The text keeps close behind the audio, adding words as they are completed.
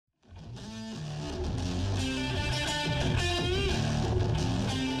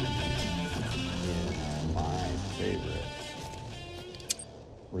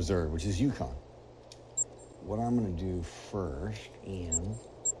reserve, which is Yukon. What I'm going to do first is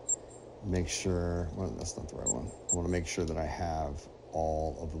make sure, well, that's not the right one. I want to make sure that I have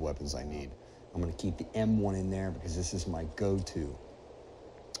all of the weapons I need. I'm going to keep the M1 in there because this is my go-to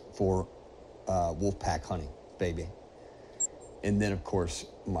for wolf pack hunting, baby. And then, of course,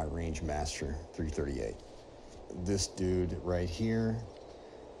 my Range Master 338. This dude right here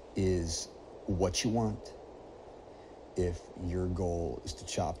is what you want if your goal is to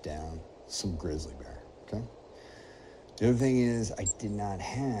chop down some grizzly bear, okay? The other thing is I did not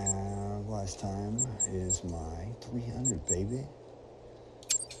have last time is my 300, baby.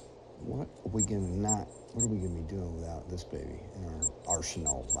 What are we gonna be doing without this baby in our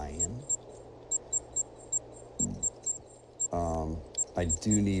arsenal, man? I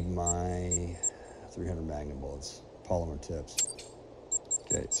do need my 300 Magnum bullets, polymer tips.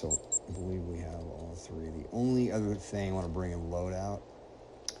 Okay, so I believe we have all three. The only other thing I want to bring in loadout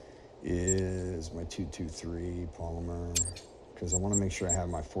is my 223 polymer, because I want to make sure I have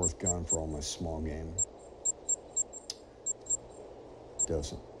my fourth gun for all my small game.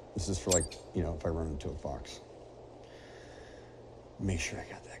 Doesn't. This is for, like, you know, if I run into a fox. Make sure I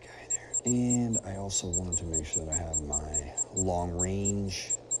got that guy there. And I also wanted to make sure that I have my long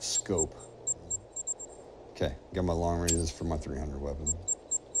range scope. Okay, got my long ranges for my 300 weapon.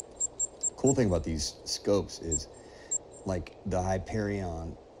 Cool thing about these scopes is, like the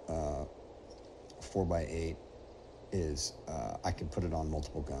Hyperion 4x8 is, I can put it on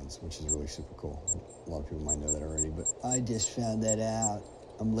multiple guns, which is really super cool. A lot of people might know that already, but I just found that out.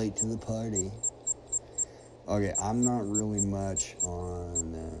 I'm late to the party. Okay, I'm not really much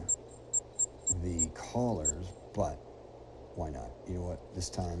on the collars, but why not? You know what?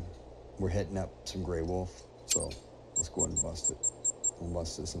 This time we're hitting up some gray wolf, so let's go ahead and bust it. We'll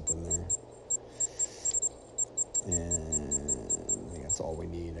bust this up in there. And I think that's all we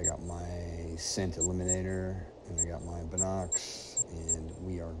need. I got my scent eliminator, and I got my binocs, and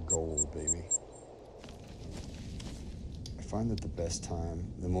we are gold, baby. I find that the best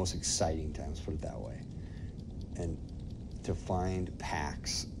time, the most exciting times, put it that way, and to find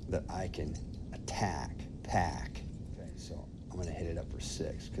packs that I can pack. Okay, so I'm gonna hit it up for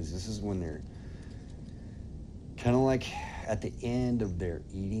 6, because this is when they're kind of like at the end of their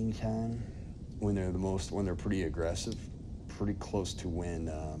eating time, when they're pretty aggressive, pretty close to when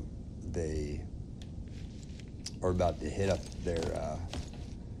they are about to hit up their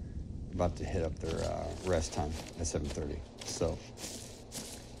rest time at 7:30. So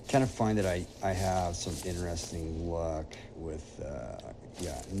kind of find that I have some interesting luck with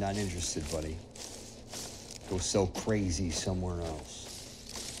yeah, not interested, buddy. Go so crazy somewhere else.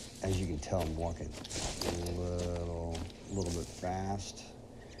 As you can tell, I'm walking a little bit fast.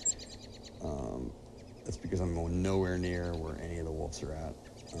 That's because I'm going nowhere near where any of the wolves are at.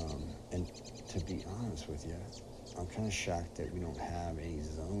 And to be honest with you, I'm kind of shocked that we don't have any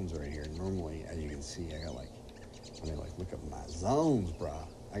zones right here. Normally, as you can see, I got look at my zones, brah.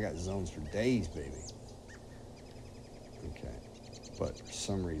 I got zones for days, baby. Okay, but for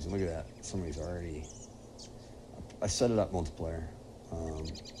some reason, look at that. Somebody's already, I set it up multiplayer,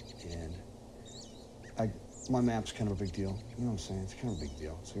 and my map's kind of a big deal. You know what I'm saying? It's kind of a big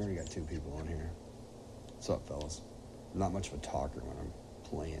deal. So we already got 2 people on here. What's up, fellas? I'm not much of a talker when I'm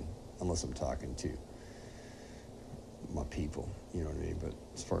playing, unless I'm talking to my people, you know what I mean? But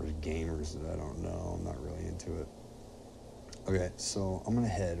as far as gamers that I don't know, I'm not really into it. Okay, so I'm gonna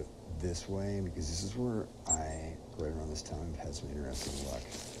head this way because this is where I, right around this time, have had some interesting luck.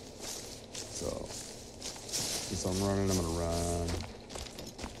 So, since I'm running, I'm gonna run,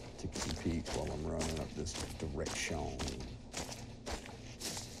 take some peeks while I'm running up this direction.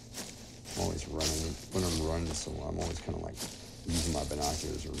 I'm always running, when I'm running somewhere, I'm always kind of like using my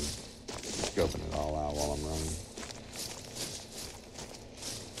binoculars or scoping it all out while I'm running.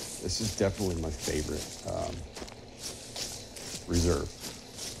 This is definitely my favorite reserve.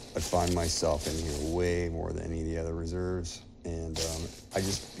 I find myself in here way more than any of the other reserves, and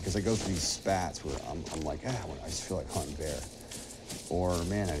because I go through these spats where I'm like, I just feel like hunting bear, or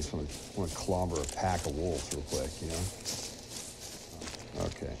man, I just want to clobber a pack of wolves real quick, you know.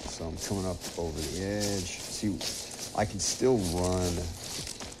 Okay, so I'm coming up over the edge. See, I can still run,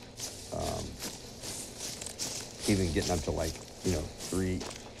 even getting up to, like, you know,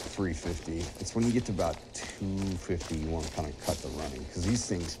 350. It's when you get to about 250 you want to kind of cut the running, because these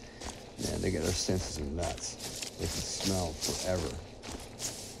things, man, their senses are nuts. They can smell forever.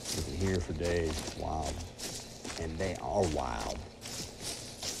 They can hear for days. It's wild, and they are wild.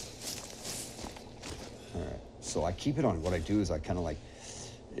 All right, so I keep it on. What I do is I kind of like,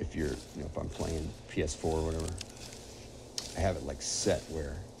 if I'm playing PS4 or whatever, I have it like set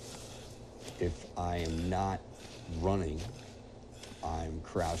where if I am not running, I'm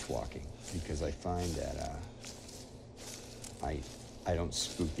crouch walking, because I find that I don't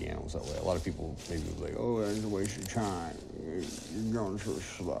spook the animals that way. A lot of people maybe be like, oh, that's a waste of time. You're going so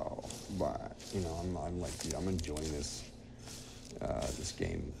slow. But, you know, I'm like, dude, I'm enjoying this. This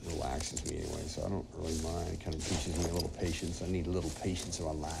game relaxes me anyway, so I don't really mind. It kind of teaches me a little patience. I need a little patience in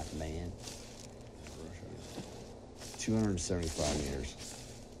my life, man. 275 meters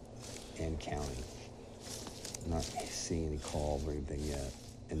and counting. I'm not seeing any calls or anything yet.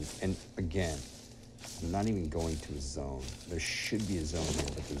 And again, I'm not even going to a zone. There should be a zone here,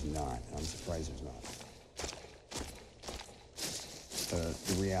 but there's not. And I'm surprised there's not. The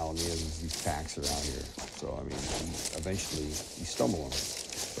reality is these packs are out here. So, I mean, eventually you stumble on it.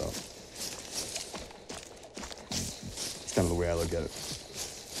 So, it's kind of the way I look at it.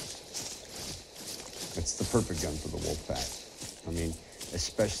 It's the perfect gun for the wolf pack. I mean,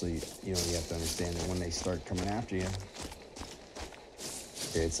 especially, you know, you have to understand that when they start coming after you,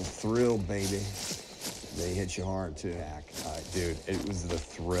 it's a thrill, baby. They hit you hard, too. Dude, it was the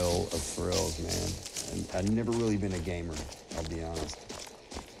thrill of thrills, man. And I've never really been a gamer, I'll be honest.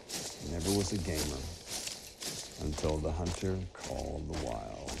 Never was a gamer until the hunter called the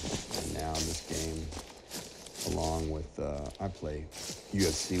wild. And now this game, along with, I play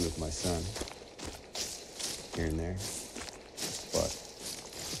UFC with my son here and there. But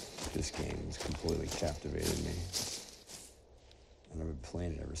this game has completely captivated me. And I've been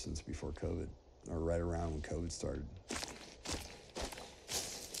playing it ever since before COVID, or right around when COVID started.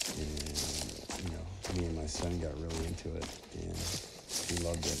 And, you know, me and my son got really into it, and he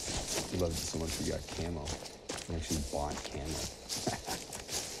loved it. He loved it so much we got camo. We actually bought camo. It's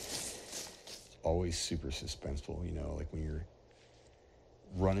always super suspenseful, you know, like when you're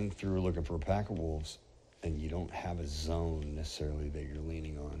running through looking for a pack of wolves and you don't have a zone necessarily that you're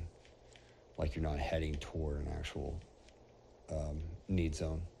leaning on. Like you're not heading toward an actual need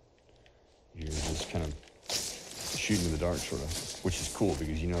zone. You're just kind of shooting in the dark, sort of, which is cool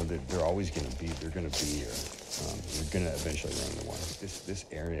because you know that they're always going to be here. You're going to eventually run into one. This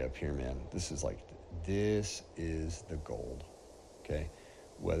area up here, man, this is the gold, okay?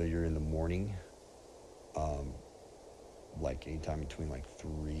 Whether you're in the morning, like anytime between like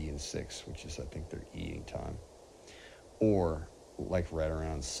 3 and 6, which is, I think, their eating time, or like right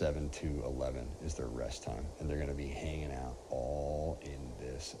around 7 to 11 is their rest time, and they're going to be hanging out all in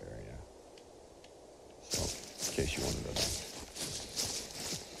this area. So, in case you wanted to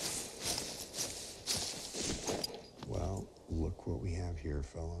know. Well, look what we have here,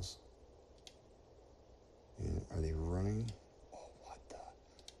 fellas. And are they running? Oh, what the?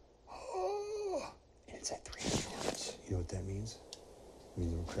 Oh! And it's at 300 yards. You know what that means? It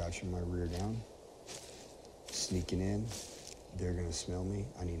means I'm crouching my rear down, sneaking in. They're gonna smell me.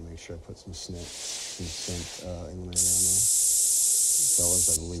 I need to make sure I put some scent eliminator on there.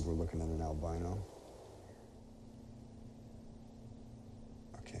 Fellas, I believe we're looking at an albino.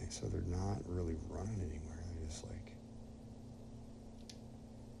 Okay, so they're not really running anywhere. They're just like,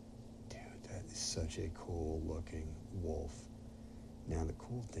 dude, that is such a cool looking wolf. Now the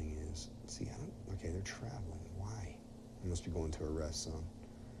cool thing is, see, okay, they're traveling. Why? They must be going to a rest zone.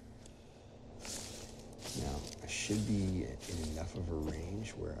 Now, I should be in enough of a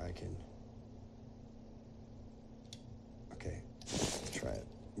range where I can... Okay, let's try it.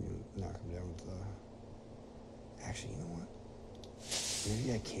 Knock him down with the... Actually, you know what?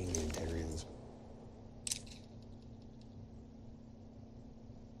 Maybe I can get integrity in this.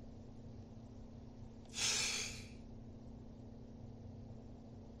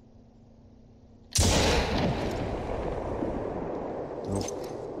 Nope.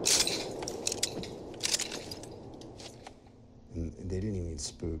 And they didn't even get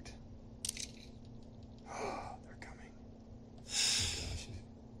spooked. Oh, they're coming.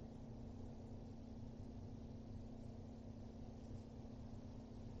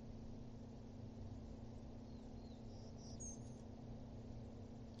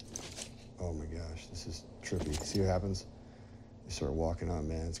 Oh my gosh. Oh my gosh, this is trippy. See what happens? They start walking on,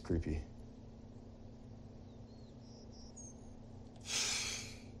 man. It's creepy.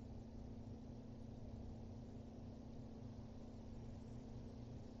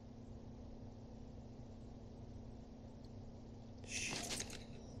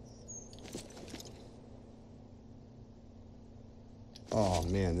 Oh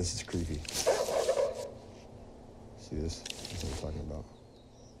man, this is creepy. See this? That's what I'm talking about.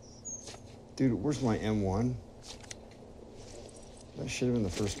 Dude, where's my M1? That should have been the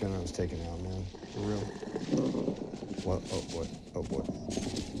first gun I was taking out, man. For real. What? Oh boy. Oh boy.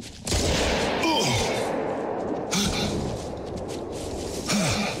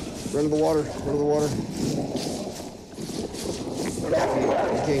 Run to the water. Run to the water.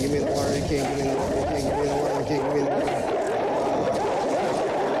 You can't get me in the water. You can't get me in the water. You can't get me in the water. You can't get me in the water.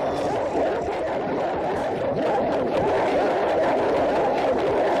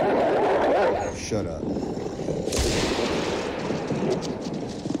 Shut up.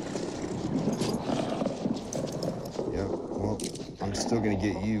 Yep. Well, I'm still gonna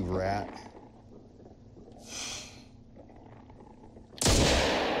get you, rat.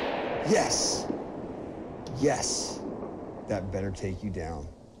 Yes. Yes. That better take you down.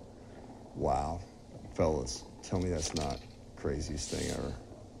 Wow. Fellas, tell me that's not the craziest thing ever.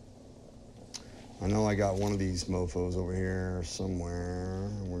 I know I got one of these mofos over here somewhere.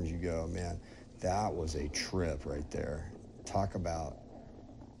 Where'd you go, man? That was a trip right there. Talk about,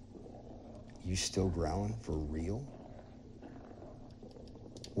 you still growling for real?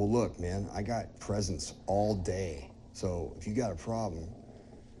 Well, look, man, I got presents all day. So if you got a problem,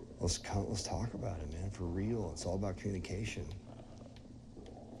 let's talk about it, man, for real. It's all about communication.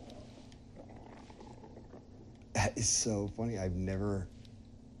 That is so funny. I've never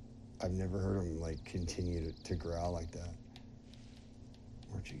heard him like continue to growl like that.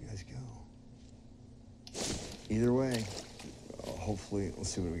 Where'd you guys go? Either way, hopefully, let's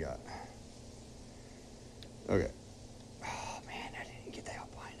see what we got. Okay. Oh man, I didn't get the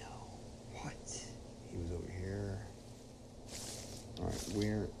albino. What? He was over here. All right,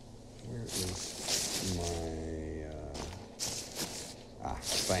 where is my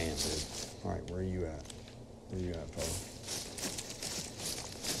bam, dude. All right, where are you at? Where you at, fella?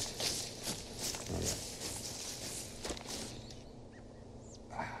 Okay.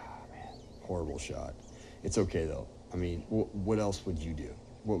 Ah, man, horrible shot. It's okay though. I mean, what else would you do?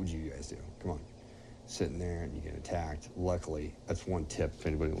 What would you guys do? Come on, sitting there and you get attacked. Luckily, that's one tip if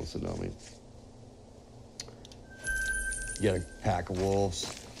anybody wants to know me. You got a pack of wolves.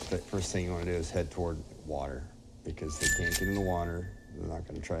 The first thing you want to do is head toward water because they can't get in the water. They're not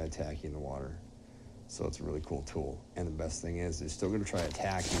going to try to attack you in the water. So it's a really cool tool. And the best thing is they're still going to try to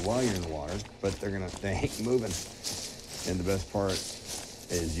attack you while you're in the water, but they ain't moving. And the best part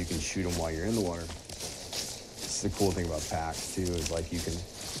is you can shoot them while you're in the water. It's the cool thing about packs too, is like you can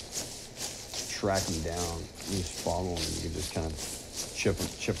track them down. You just follow them and you can just kind of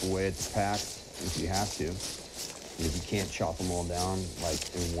chip away at the pack if you have to. And if you can't chop them all down, like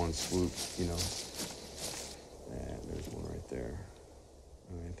in one swoop, you know. And there's one right there.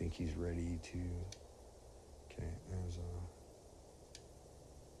 And I think he's ready to, okay, there's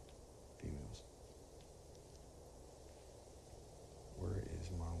females. Where is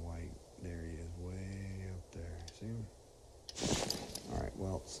my white? There he is, way up there. See him? All right,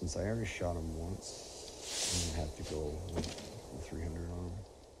 well, since I already shot him once, I'm gonna have to go with 300 on him.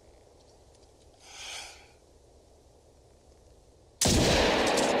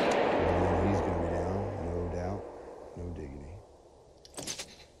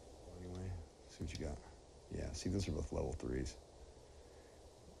 See, those are both level 3s.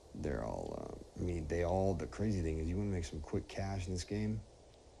 They're all, the crazy thing is you want to make some quick cash in this game,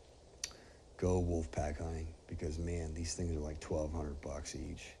 go wolf pack hunting, because man, these things are like $1,200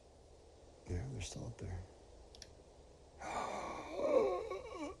 each. Yeah, they're still up there.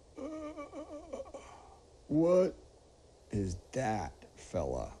 What is that,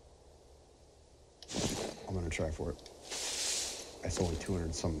 fella? I'm gonna try for it. That's only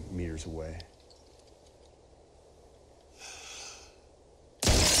 200 some meters away.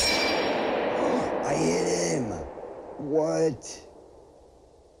 I hit him.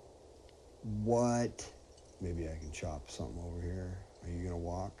 What? Maybe I can chop something over here. Are you gonna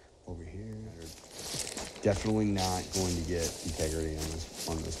walk over here? Definitely not going to get integrity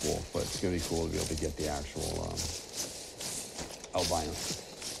on this wolf, but it's gonna be cool to be able to get the actual albino.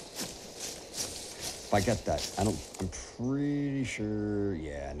 If I get that, I'm pretty sure,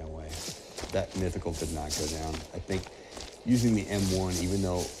 yeah, no way. That mythical did not go down. I think using the M1, even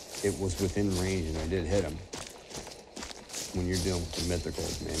though it was within range and I did hit him, when you're dealing with the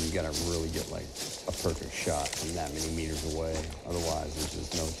mythicals, man, you gotta really get like a perfect shot from that many meters away. Otherwise, there's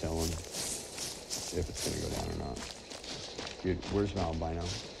just no telling if it's gonna go down or not. Dude, where's my albino?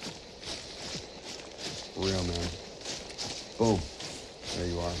 For real, man. Boom. There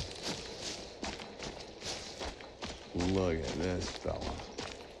you are. Look at this fella.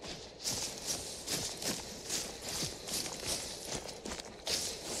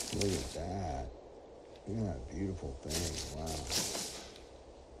 Look at that. Look at that beautiful thing. Wow.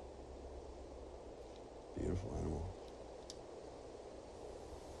 Beautiful animal.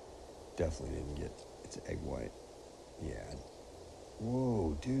 Definitely didn't get its egg white. Yeah.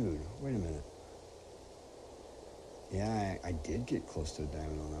 Whoa, dude. Wait a minute. Yeah, I did get close to a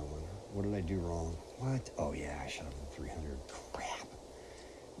diamond on that one. What did I do wrong? What? Oh, yeah, I shot him at 300. Crap.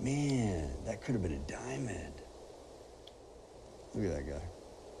 Man, that could have been a diamond. Look at that guy.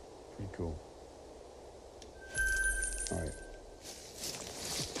 Pretty cool. All right.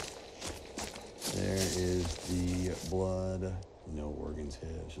 There is the blood. No organs hit.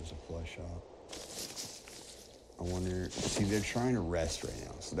 It's just a flesh shot. I wonder. See, they're trying to rest right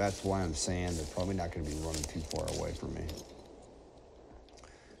now. So that's why I'm saying they're probably not going to be running too far away from me.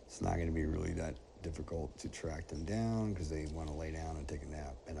 It's not going to be really that difficult to track them down because they want to lay down and take a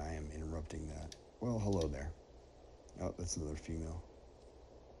nap. And I am interrupting that. Well, hello there. Oh, that's another female.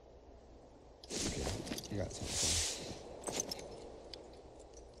 Okay, you got something.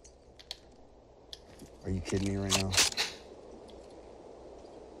 Are you kidding me right now?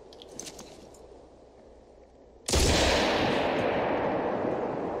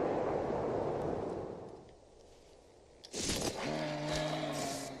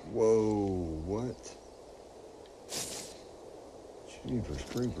 Whoa, what? Jeepers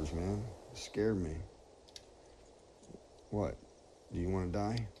creepers, man. It scared me. What? Do you want to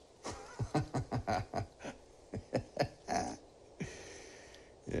die?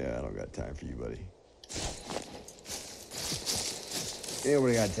 Yeah, I don't got time for you, buddy.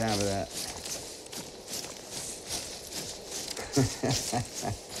 Nobody got time for that.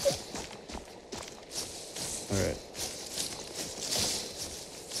 All right.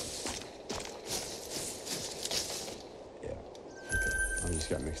 Yeah. Okay. I just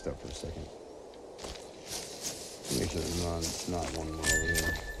got mixed up for a second. Make sure it's not one over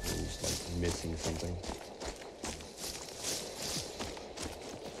here. I'm just like missing something.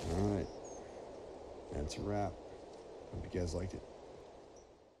 All right. That's a wrap. Hope you guys liked it.